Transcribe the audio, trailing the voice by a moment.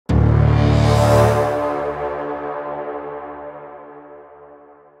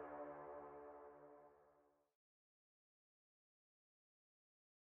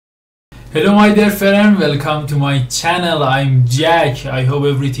Hello my dear friend, welcome to my channel. I'm Jack. I hope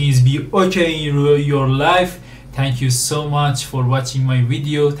everything is okay in your life. Thank you so much for watching my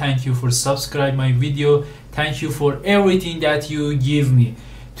video. Thank you for subscribe my video. Thank you for everything that you give me.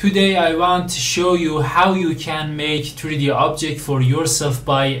 Today I want to show you how you can make 3D object for yourself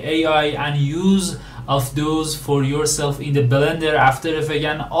by AI and use of those for yourself in the Blender, After Effects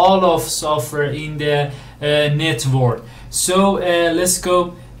and all of software in the network. So let's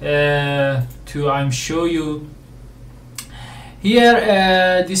go I'm show you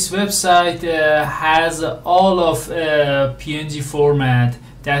here. This website has all of PNG format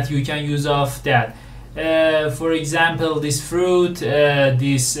that you can use of that. For example, this fruit,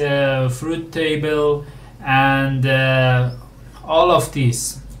 this fruit table, and all of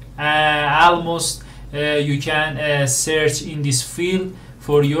this. Almost you can search in this field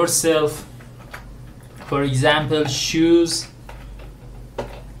for yourself. For example, shoes.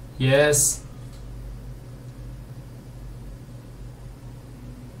 Yes.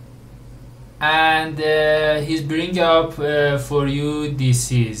 And he's bring up for you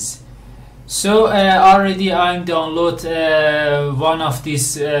this is. So already I'm download one of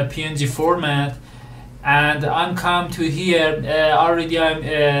this PNG format, and I'm come to here. Already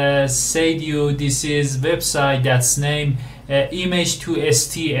I'm said you this is website that's named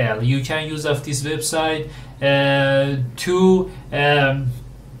Image2STL. You can use of this website to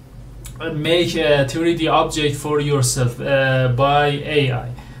make a 3D object for yourself by AI.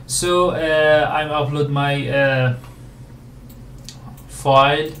 So I upload my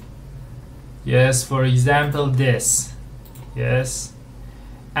file. Yes, for example this. Yes,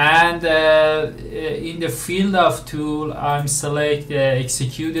 and in the field of tool I'm select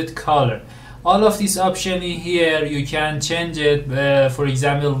executed color. All of this option in here you can change it. For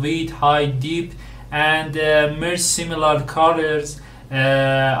example, width, height, depth, and merge similar colors.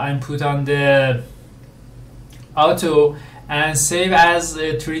 I'm put on the auto and save as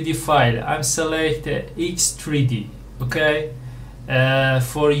a 3D file. I'm select X3D, okay,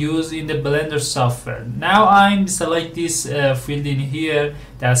 for use in the Blender software. Now I'm select this field in here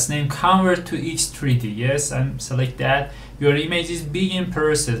that's named convert to X3D. Yes, I'm select that. Your image is big in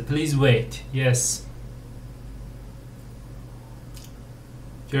process, please wait. Yes,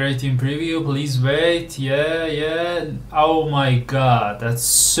 generating preview, please wait. Yeah. Oh my god, that's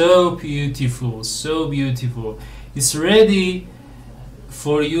so beautiful, so beautiful. It's ready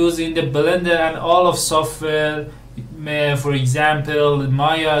for use in the Blender and all of software. For example,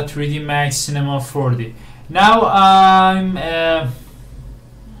 Maya, 3D Max, Cinema 4D. Now I'm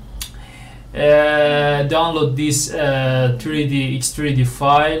download this 3D X3D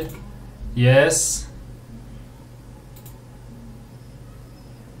file. Yes.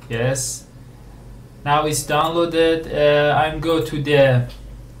 Now it's downloaded. I'm go to the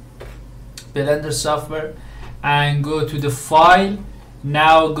Blender software and go to the file.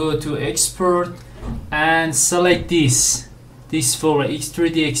 Now go to export and select this for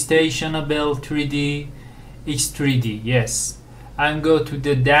X3D extensionable 3D X3D. Yes, and go to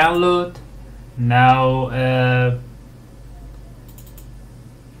the download. Now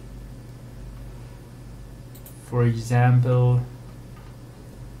for example,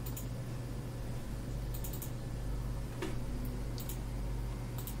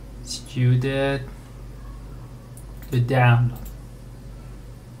 execute the download.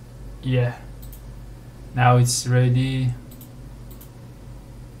 Yeah, now it's ready.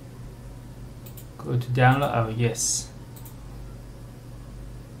 Go to download. Oh yes,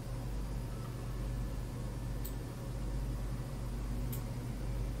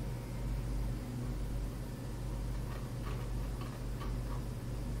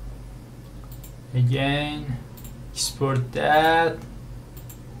 again export that.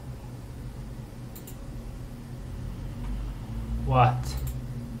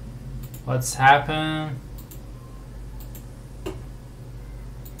 What's happened?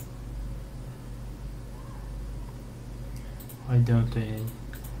 I don't know.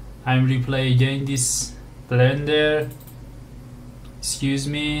 I'm replay again this Blender. Excuse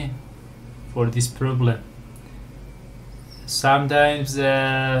me for this problem. Sometimes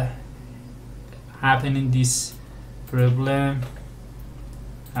happening this problem.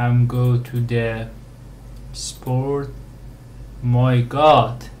 I'm go to the export. My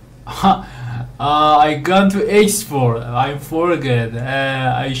god. I gone to export. I forget.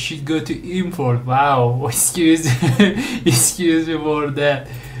 I should go to import. Wow. Excuse me for that.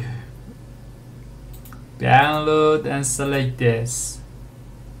 Download and select this.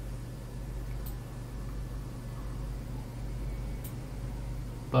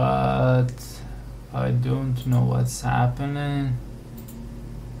 But I don't know what's happening.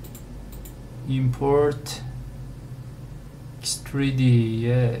 import X3D,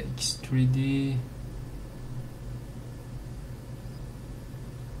 yeah, X3D.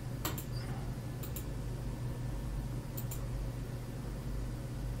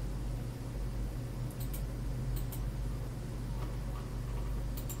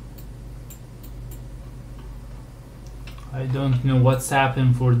 I don't know what's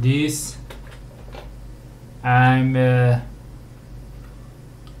happened for this. I'm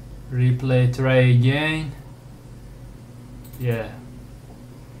replay, try again. Yeah,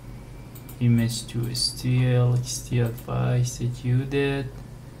 image to STL file executed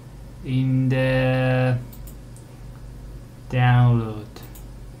in the download.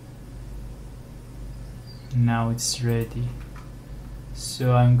 Now it's ready.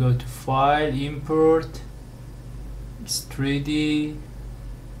 So I'm going to file, import X3D,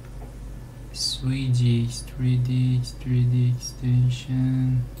 Swiggy, X3D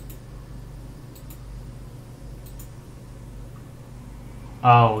extension.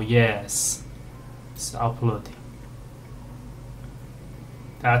 Oh yes, it's uploading.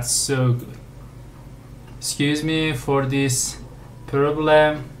 That's so good. Excuse me for this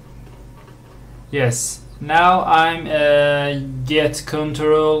problem. Yes, now I'm get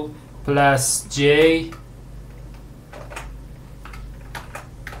control plus J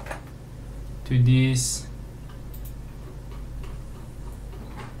to this.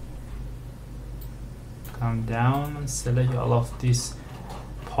 Come down and select all of this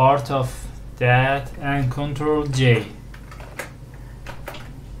part of that and control J.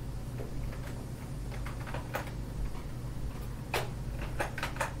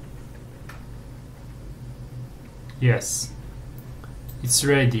 Yes, it's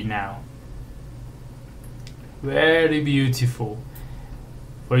ready now. Very beautiful.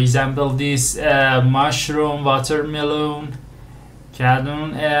 For example, this mushroom, watermelon,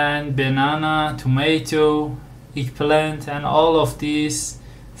 cardamom and banana, tomato, eggplant, and all of these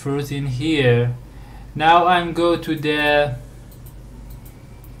fruit in here. Now I'm go to the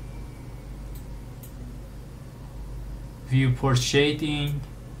viewport shading.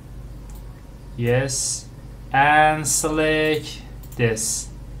 Yes, and select this.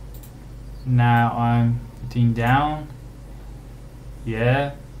 Now I'm putting down.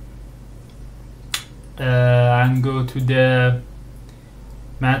 Yeah, and go to the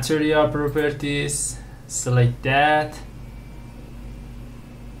material properties, select that,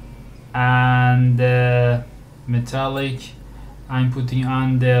 and metallic I'm putting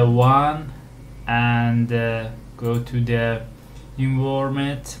on the 1, and go to the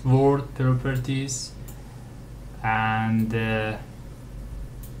environment world properties, and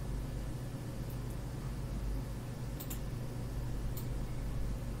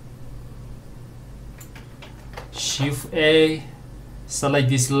Shift A, select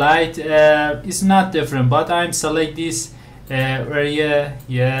this light. It's not different, but I'm select this area.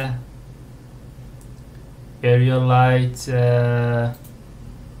 Yeah, area light.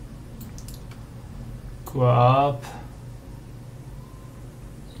 Go up.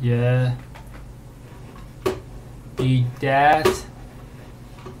 Yeah, eat that,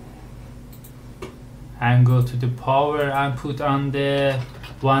 and go to the power and put on the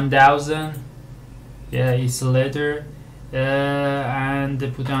 1000. Yeah, it's letter, and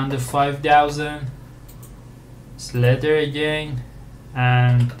put on the 5000. It's letter again,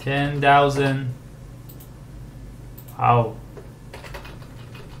 and 10,000. Wow.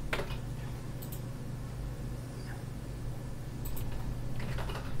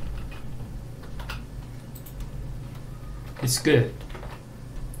 It's good.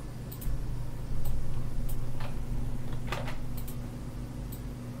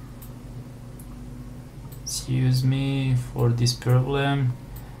 Excuse me for this problem.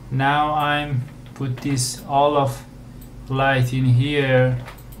 Now I'm put this all of light in here,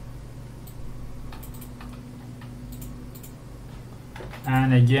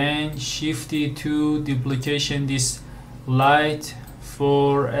 and again shift it to duplication this light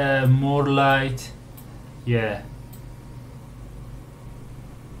for more light. Yeah,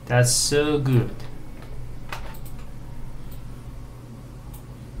 that's so good.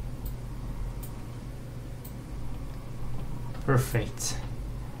 Perfect.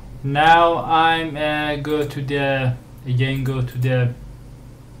 Now I'm go to the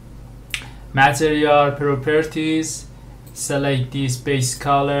material properties, select this base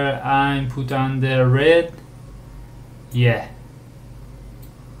color and put on the red. Yeah,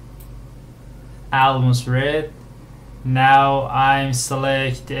 almost red. Now I'm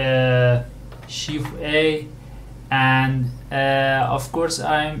select Shift A, and of course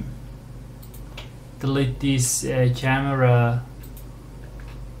I'm delete this camera.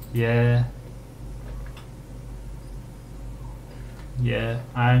 Yeah, Yeah,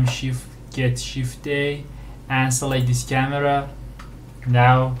 I'm get shift A and select this camera.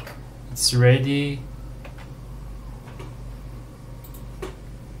 Now it's ready.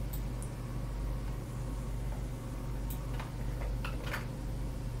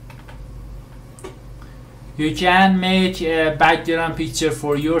 You can make a background picture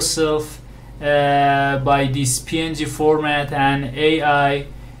for yourself by this PNG format and AI.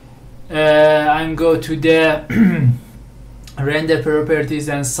 I'm go to the render properties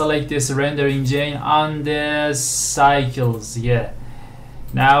and select this render engine on the cycles. Yeah,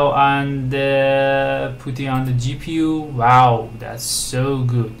 now on the putting on the GPU. Wow, that's so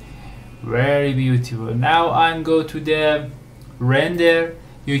good, very beautiful. Now I'm go to the render.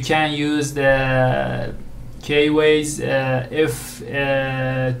 You can use the K-Ways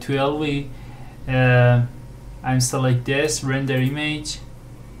F12. I'm select this render image.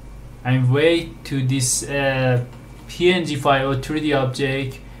 I'm wait to this PNG file or 3D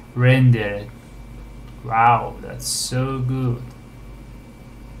object render. Wow, that's so good.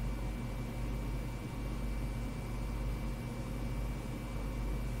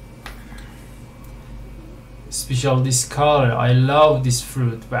 Special this color. I love this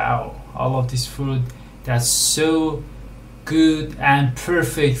fruit. Wow, I love this fruit. That's so good and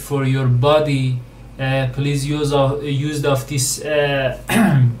perfect for your body. Please use of this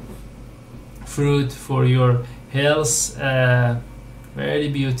fruit for your health. Very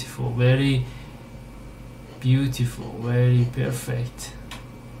beautiful, very beautiful, very perfect.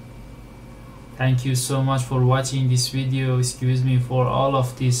 Thank you so much for watching this video. Excuse me for all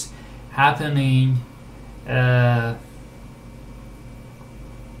of this happening.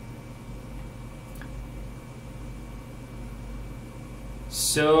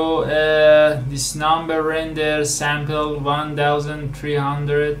 So this number render sample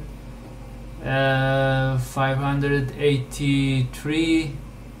 1300 583.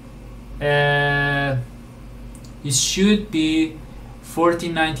 It should be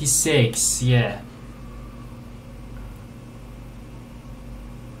 1496. Yeah.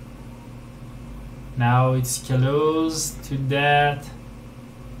 Now it's close to that.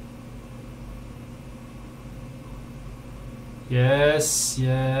 Yes,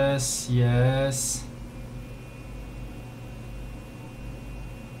 yes, yes.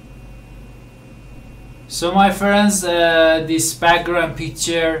 So my friends, this background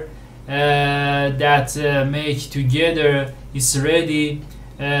picture that make together is ready.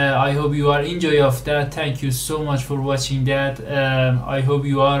 I hope you are enjoy of that. Thank you so much for watching that. I hope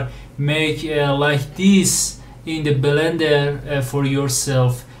you are make like this in the blender for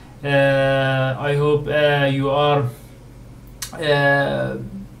yourself. I hope you are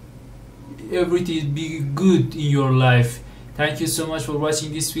everything be good in your life. Thank you so much for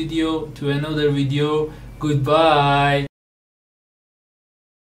watching this video. To another video. Goodbye.